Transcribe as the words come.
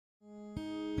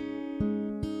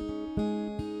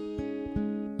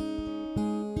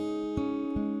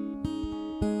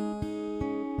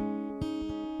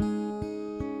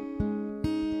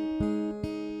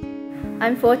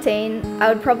I'm 14.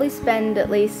 I would probably spend at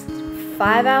least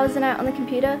 5 hours a night on the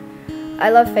computer.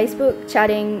 I love Facebook,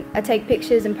 chatting, I take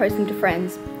pictures and post them to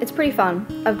friends. It's pretty fun.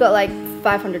 I've got like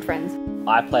 500 friends.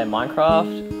 I play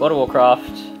Minecraft, World of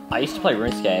Warcraft. I used to play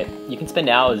RuneScape. You can spend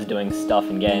hours doing stuff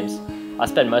in games. I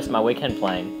spend most of my weekend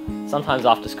playing, sometimes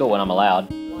after school when I'm allowed.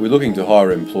 We're looking to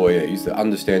hire employees that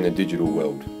understand the digital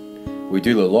world. We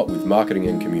deal a lot with marketing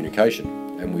and communication,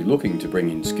 and we're looking to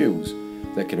bring in skills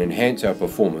that can enhance our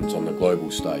performance on the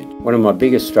global stage. One of my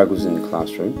biggest struggles in the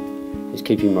classroom is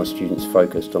keeping my students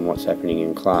focused on what's happening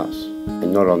in class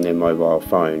and not on their mobile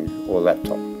phone or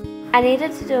laptop. I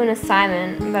needed to do an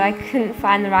assignment, but I couldn't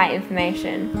find the right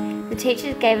information. The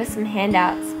teachers gave us some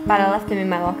handouts, but I left them in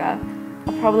my locker.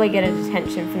 I'll probably get a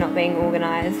detention for not being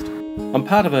organised. I'm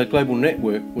part of a global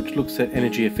network which looks at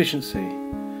energy efficiency.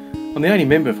 I'm the only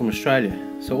member from Australia,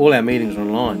 so all our meetings are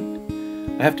online.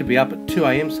 I have to be up at 2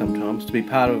 AM sometimes to be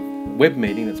part of a web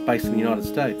meeting that's based in the United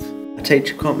States. A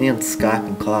teacher caught me on Skype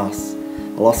in class.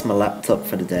 I lost my laptop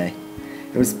for the day.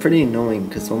 It was pretty annoying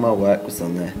because all my work was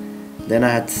on there. Then I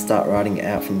had to start writing it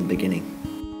out from the beginning.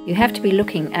 You have to be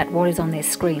looking at what is on their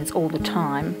screens all the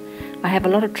time. I have a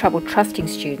lot of trouble trusting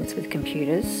students with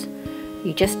computers.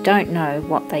 You just don't know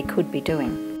what they could be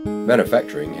doing.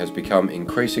 Manufacturing has become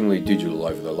increasingly digital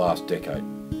over the last decade.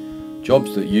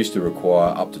 Jobs that used to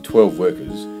require up to 12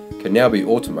 workers can now be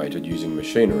automated using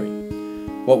machinery.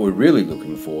 What we're really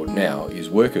looking for now is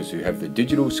workers who have the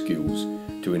digital skills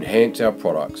to enhance our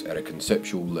products at a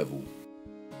conceptual level.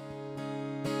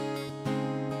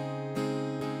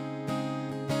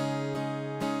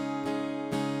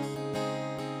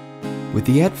 With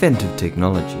the advent of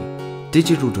technology,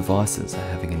 digital devices are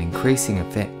having an increasing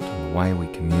effect on the way we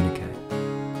communicate,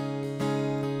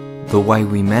 the way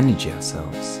we manage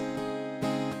ourselves,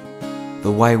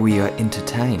 the way we are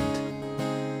entertained,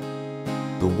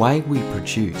 the way we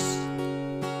produce,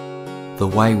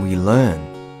 the way we learn,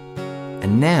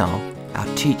 and now our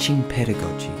teaching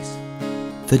pedagogies.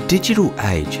 The digital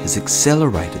age has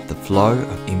accelerated the flow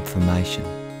of information.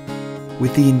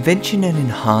 With the invention and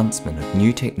enhancement of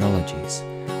new technologies,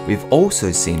 we've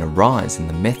also seen a rise in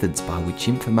the methods by which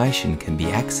information can be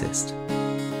accessed.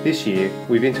 This year,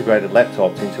 we've integrated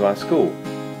laptops into our school.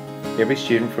 Every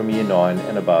student from Year 9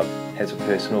 and above has a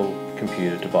personal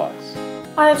computer device.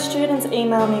 I have students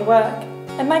email me work.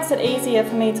 It makes it easier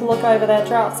for me to look over their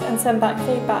drafts and send back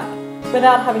feedback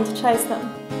without having to chase them.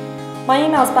 My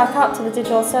emails back up to the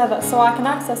digital server so I can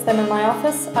access them in my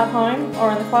office, at home,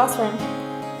 or in the classroom.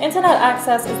 Internet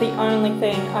access is the only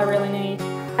thing I really need.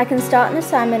 I can start an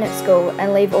assignment at school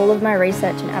and leave all of my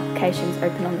research and applications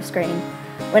open on the screen.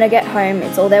 When I get home,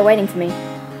 it's all there waiting for me.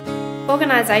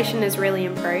 Organisation has really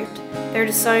improved. There are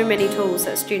just so many tools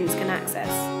that students can access.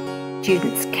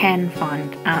 Students can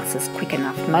find answers quick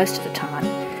enough most of the time,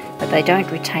 but they don't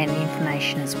retain the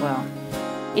information as well.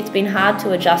 It's been hard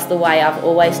to adjust the way I've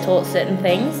always taught certain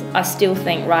things. I still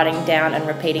think writing down and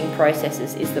repeating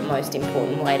processes is the most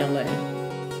important way to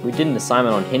learn. We did an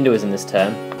assignment on Hinduism this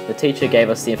term. The teacher gave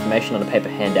us the information on a paper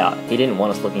handout. He didn't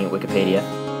want us looking at Wikipedia.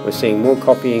 We're seeing more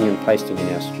copying and pasting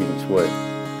in our students' work,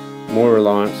 more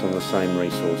reliance on the same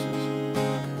resources.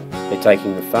 They're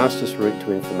taking the fastest route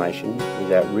to information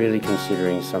without really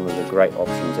considering some of the great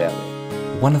options out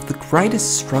there. One of the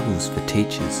greatest struggles for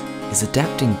teachers is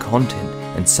adapting content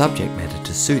and subject matter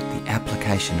to suit the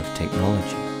application of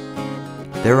technology.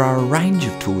 There are a range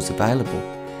of tools available,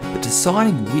 but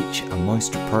deciding which are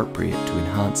most appropriate to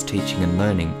enhance teaching and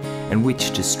learning and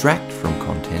which distract from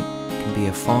content can be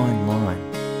a fine line.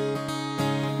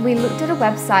 We looked at a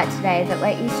website today that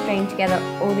let you string together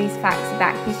all these facts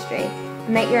about history and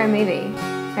make your own movie.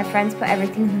 My friends put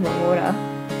everything in the water.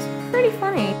 It's pretty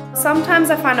funny. Sometimes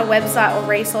I find a website or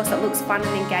resource that looks fun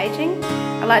and engaging.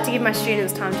 I like to give my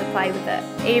students time to play with it,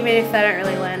 even if they don't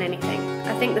really learn anything.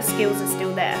 I think the skills are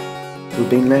still there. We've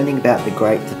been learning about the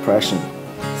Great Depression,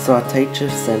 so our teacher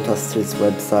sent us to this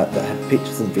website that had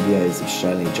pictures and videos of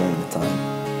Australia during the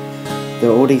time.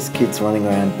 There were all these kids running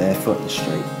around barefoot in the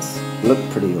streets. It looked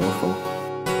pretty awful.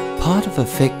 Part of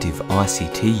effective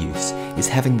ICT use is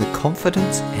having the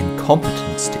confidence and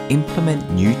competence to implement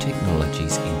new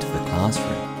technologies into the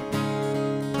classroom.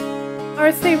 I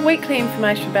receive weekly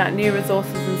information about new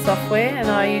resources and software, and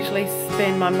I usually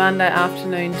spend my Monday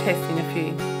afternoon testing a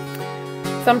few.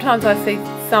 Sometimes I see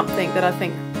something that I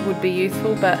think would be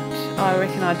useful, but I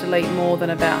reckon I delete more than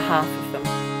about half of them.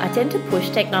 I tend to push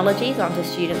technologies onto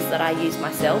students that I use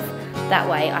myself. That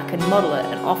way I can model it,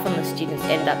 and often the students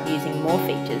end up using more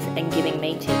features and giving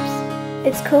me tips.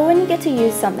 It's cool when you get to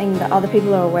use something that other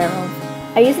people are aware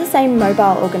of. I use the same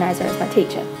mobile organiser as my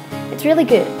teacher. It's really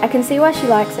good. I can see why she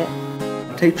likes it.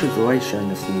 teacher is always showing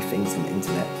us new things on the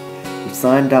internet. We've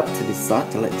signed up to this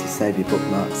site to let you save your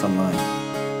bookmarks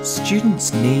online.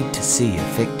 Students need to see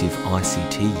effective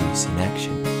ICT use in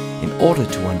action in order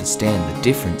to understand the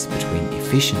difference between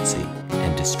efficiency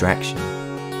and distraction.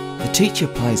 The teacher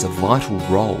plays a vital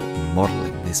role in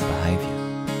modelling this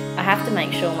behaviour. I have to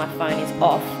make sure my phone is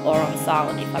off or on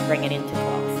silent if I bring it into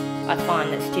class. I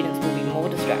find that students will be more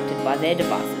distracted by their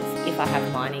devices if I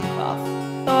have mine in class.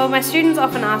 Well, my students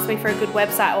often ask me for a good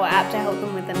website or app to help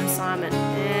them with an assignment,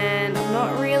 and I'm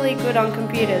not really good on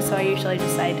computers, so I usually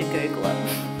just say to Google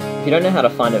it. If you don't know how to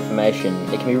find information,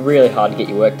 it can be really hard to get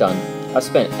your work done. I've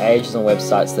spent ages on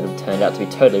websites that have turned out to be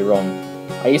totally wrong.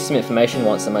 I used some information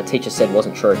once that my teacher said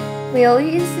wasn't true. We all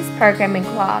use this program in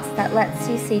class that lets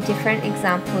you see different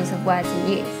examples of words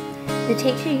in use. The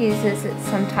teacher uses it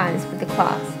sometimes with the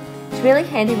class. It's really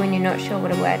handy when you're not sure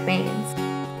what a word means.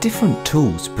 Different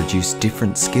tools produce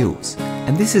different skills,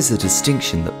 and this is a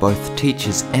distinction that both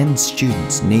teachers and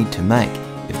students need to make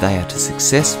if they are to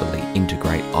successfully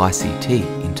integrate ICT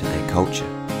into their culture.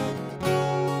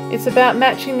 It's about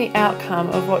matching the outcome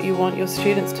of what you want your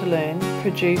students to learn,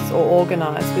 produce or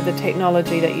organise with the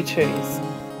technology that you choose.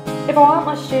 If I want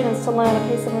my students to learn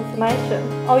a piece of information,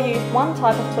 I'll use one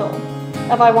type of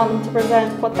tool. If I want them to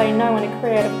present what they know in a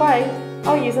creative way,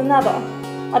 I'll use another.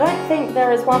 I don't think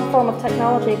there is one form of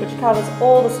technology which covers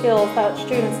all the skills that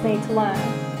students need to learn.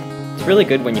 It's really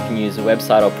good when you can use a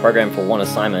website or program for one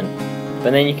assignment,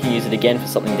 but then you can use it again for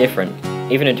something different,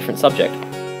 even a different subject.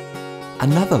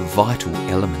 Another vital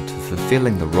element of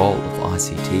fulfilling the role of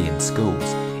ICT in schools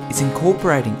is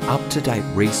incorporating up-to-date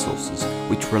resources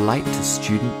which relate to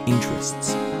student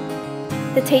interests.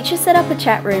 The teacher set up a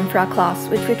chat room for our class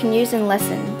which we can use in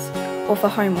lessons or for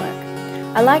homework.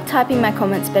 I like typing my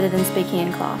comments better than speaking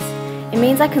in class. It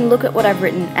means I can look at what I've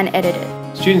written and edit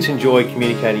it. Students enjoy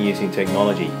communicating using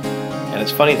technology, and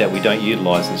it's funny that we don't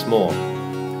utilise this more.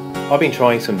 I've been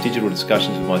trying some digital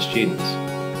discussions with my students,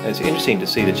 and it's interesting to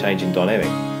see the change in dynamic.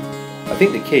 I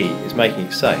think the key is making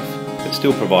it safe, but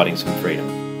still providing some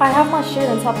freedom. I have my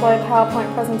students upload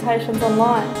PowerPoint presentations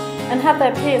online and have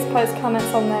their peers post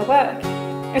comments on their work.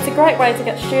 It's a great way to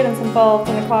get students involved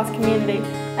in the class community,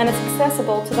 and it's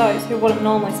accessible to those who wouldn't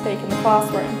normally speak in the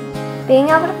classroom. Being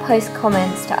able to post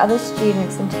comments to other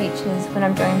students and teachers when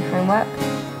I'm doing homework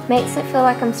makes it feel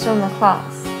like I'm still in the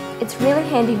class. It's really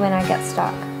handy when I get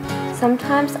stuck.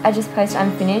 Sometimes I just post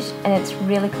unfinished and it's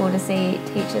really cool to see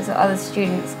teachers or other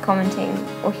students commenting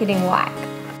or hitting like.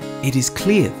 It is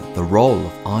clear that the role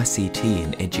of ICT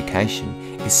in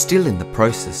education is still in the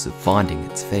process of finding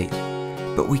its feet,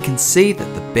 but we can see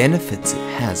that the benefits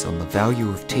it has on the value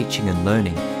of teaching and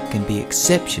learning can be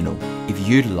exceptional if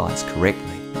utilised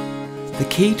correctly. The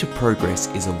key to progress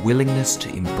is a willingness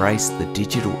to embrace the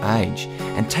digital age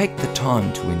and take the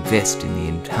time to invest in the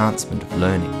enhancement of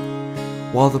learning.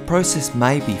 While the process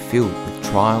may be filled with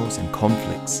trials and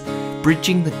conflicts,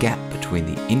 bridging the gap between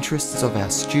the interests of our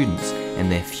students and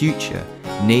their future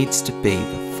needs to be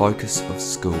the focus of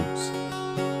schools.